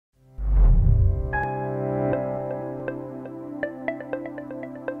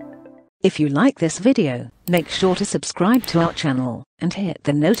If you like this video, make sure to subscribe to our channel and hit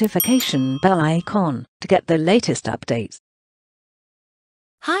the notification bell icon to get the latest updates.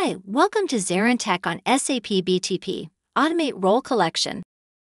 Hi, welcome to ZaranTech on SAP BTP. Automate role collection.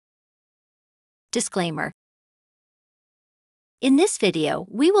 Disclaimer. In this video,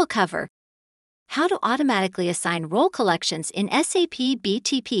 we will cover how to automatically assign role collections in SAP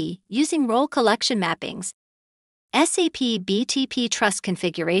BTP using role collection mappings, SAP BTP trust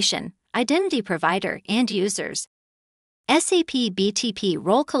configuration, identity provider and users, SAP BTP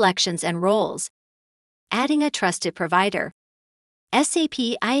role collections and roles, adding a trusted provider,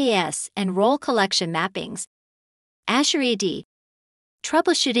 SAP IaaS and role collection mappings, Azure AD,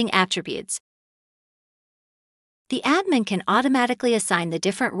 troubleshooting attributes. The admin can automatically assign the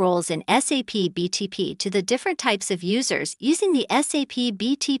different roles in SAP BTP to the different types of users using the SAP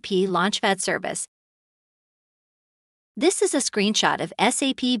BTP Launchpad service. This is a screenshot of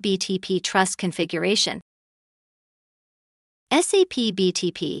SAP BTP Trust configuration. SAP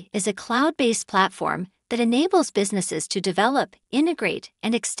BTP is a cloud-based platform that enables businesses to develop, integrate,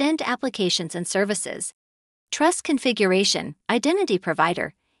 and extend applications and services. Trust configuration, identity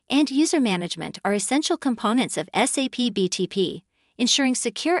provider, and user management are essential components of SAP BTP, ensuring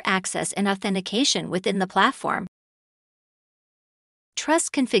secure access and authentication within the platform.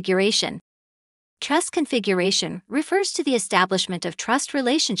 Trust configuration. Trust configuration refers to the establishment of trust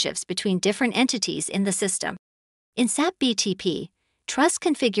relationships between different entities in the system. In SAP BTP, trust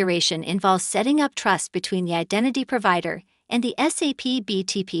configuration involves setting up trust between the identity provider and the SAP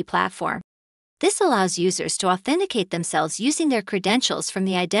BTP platform. This allows users to authenticate themselves using their credentials from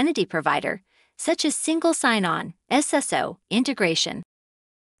the identity provider, such as single sign-on, SSO, integration.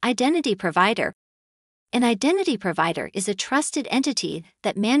 Identity provider. An identity provider is a trusted entity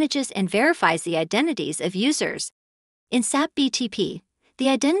that manages and verifies the identities of users. In SAP BTP, the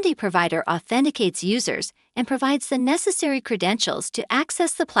identity provider authenticates users and provides the necessary credentials to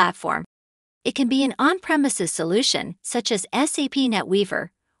access the platform. It can be an on-premises solution, such as SAP NetWeaver,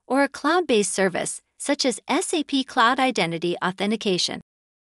 or a cloud-based service, such as SAP Cloud Identity Authentication.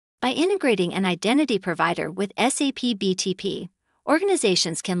 By integrating an identity provider with SAP BTP,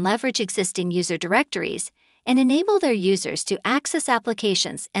 organizations can leverage existing user directories and enable their users to access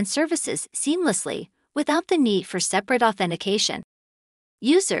applications and services seamlessly without the need for separate authentication.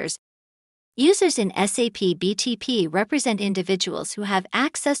 Users. Users in SAP BTP represent individuals who have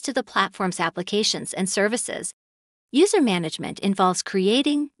access to the platform's applications and services. User management involves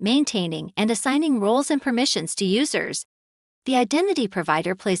creating, maintaining, and assigning roles and permissions to users. The identity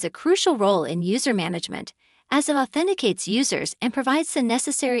provider plays a crucial role in user management, as it authenticates users and provides the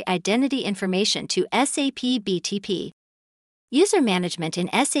necessary identity information to SAP BTP. User management in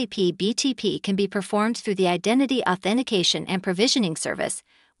SAP BTP can be performed through the Identity Authentication and Provisioning service,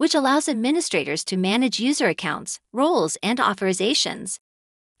 which allows administrators to manage user accounts, roles, and authorizations.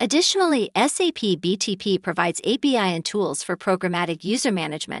 Additionally, SAP BTP provides API and tools for programmatic user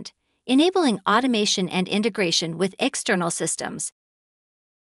management, enabling automation and integration with external systems.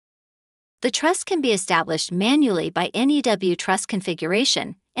 The trust can be established manually by NEW trust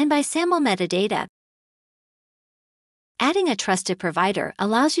configuration and by SAML metadata. Adding a trusted provider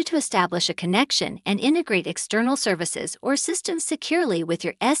allows you to establish a connection and integrate external services or systems securely with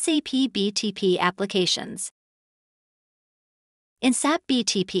your SAP BTP applications. In SAP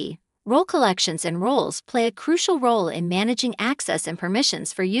BTP, role collections and roles play a crucial role in managing access and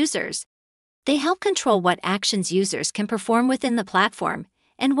permissions for users. They help control what actions users can perform within the platform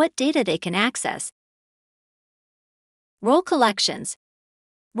and what data they can access. Role collections.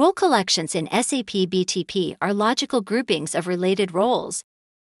 Role collections in SAP BTP are logical groupings of related roles.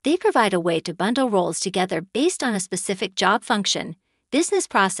 They provide a way to bundle roles together based on a specific job function, business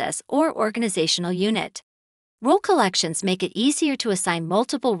process, or organizational unit. Role collections make it easier to assign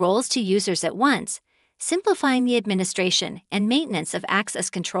multiple roles to users at once, simplifying the administration and maintenance of access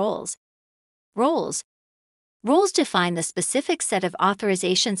controls. Roles. Roles define the specific set of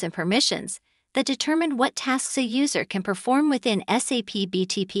authorizations and permissions that determine what tasks a user can perform within SAP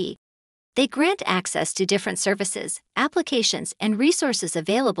BTP. They grant access to different services, applications, and resources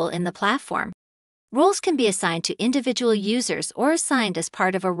available in the platform. Roles can be assigned to individual users or assigned as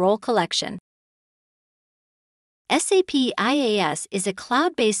part of a role collection. SAP IaaS is a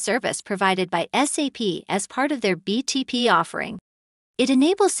cloud-based service provided by SAP as part of their BTP offering. It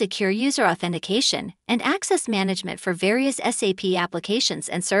enables secure user authentication and access management for various SAP applications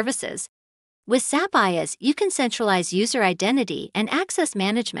and services. With SAP IaaS, you can centralize user identity and access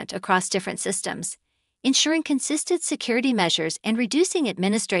management across different systems, ensuring consistent security measures and reducing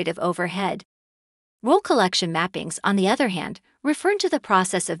administrative overhead. Role collection mappings, on the other hand, refer to the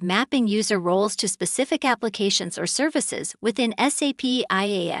process of mapping user roles to specific applications or services within SAP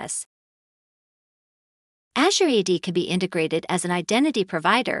IaaS. Azure AD can be integrated as an identity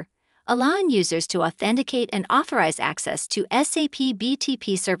provider, allowing users to authenticate and authorize access to SAP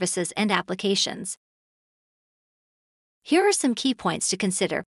BTP services and applications. Here are some key points to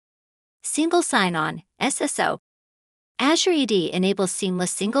consider. Single sign-on, SSO. Azure AD enables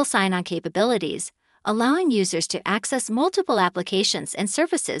seamless single sign-on capabilities, allowing users to access multiple applications and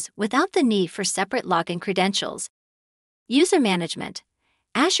services without the need for separate login credentials. User management.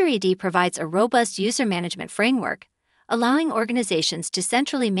 Azure AD provides a robust user management framework, allowing organizations to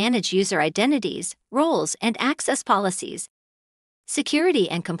centrally manage user identities, roles, and access policies. Security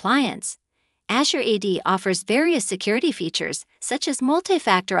and compliance. Azure AD offers various security features such as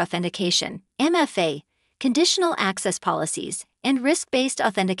multi-factor authentication, MFA, conditional access policies, and risk-based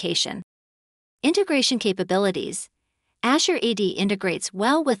authentication. Integration capabilities. Azure AD integrates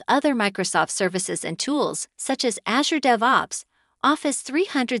well with other Microsoft services and tools such as Azure DevOps, Office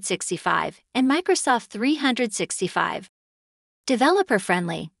 365, and Microsoft 365.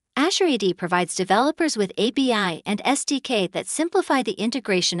 Developer-friendly. Azure AD provides developers with API and SDK that simplify the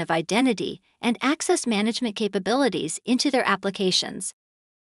integration of identity and access management capabilities into their applications.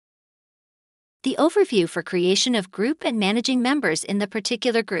 The overview for creation of group and managing members in the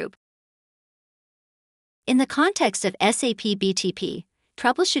particular group. In the context of SAP BTP,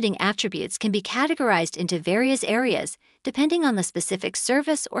 troubleshooting attributes can be categorized into various areas depending on the specific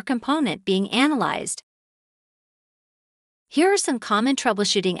service or component being analyzed. Here are some common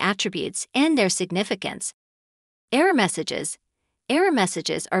troubleshooting attributes and their significance. Error messages. Error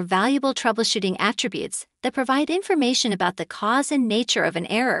messages are valuable troubleshooting attributes that provide information about the cause and nature of an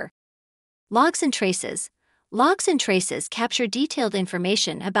error. Logs and traces. Logs and traces capture detailed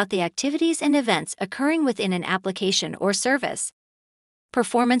information about the activities and events occurring within an application or service.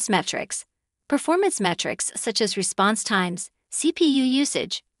 Performance metrics. Performance metrics such as response times, CPU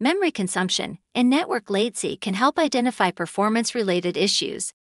usage, memory consumption, and network latency can help identify performance-related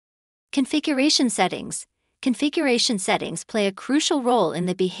issues. Configuration settings. Configuration settings play a crucial role in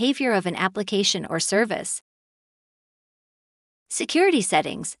the behavior of an application or service. Security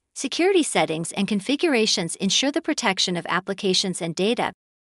settings. Security settings and configurations ensure the protection of applications and data.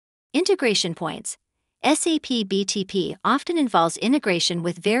 Integration points. SAP BTP often involves integration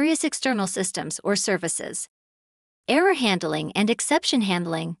with various external systems or services. Error handling and exception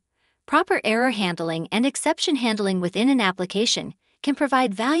handling. Proper error handling and exception handling within an application can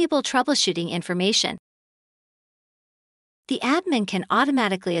provide valuable troubleshooting information. The admin can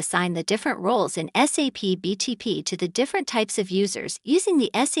automatically assign the different roles in SAP BTP to the different types of users using the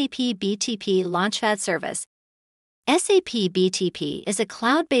SAP BTP Launchpad service. SAP BTP is a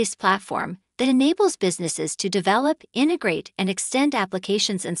cloud-based platform that enables businesses to develop, integrate, and extend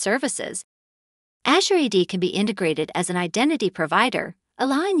applications and services. Azure AD can be integrated as an identity provider,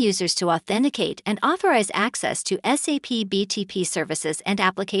 allowing users to authenticate and authorize access to SAP BTP services and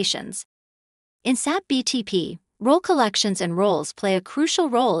applications. In SAP BTP, role collections and roles play a crucial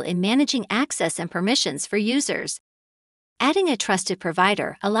role in managing access and permissions for users. Adding a trusted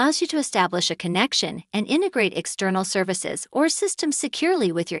provider allows you to establish a connection and integrate external services or systems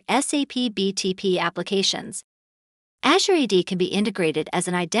securely with your SAP BTP applications. Azure AD can be integrated as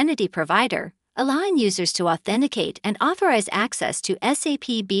an identity provider, allowing users to authenticate and authorize access to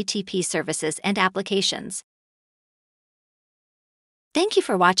SAP BTP services and applications. Thank you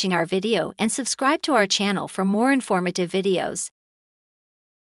for watching our video and subscribe to our channel for more informative videos.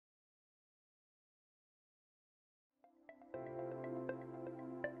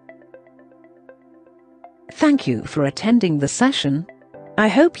 Thank you for attending the session. I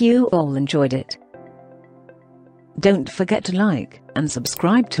hope you all enjoyed it. Don't forget to like and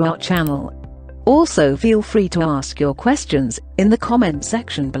subscribe to our channel. Also, feel free to ask your questions in the comment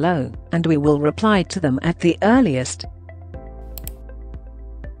section below, and we will reply to them at the earliest.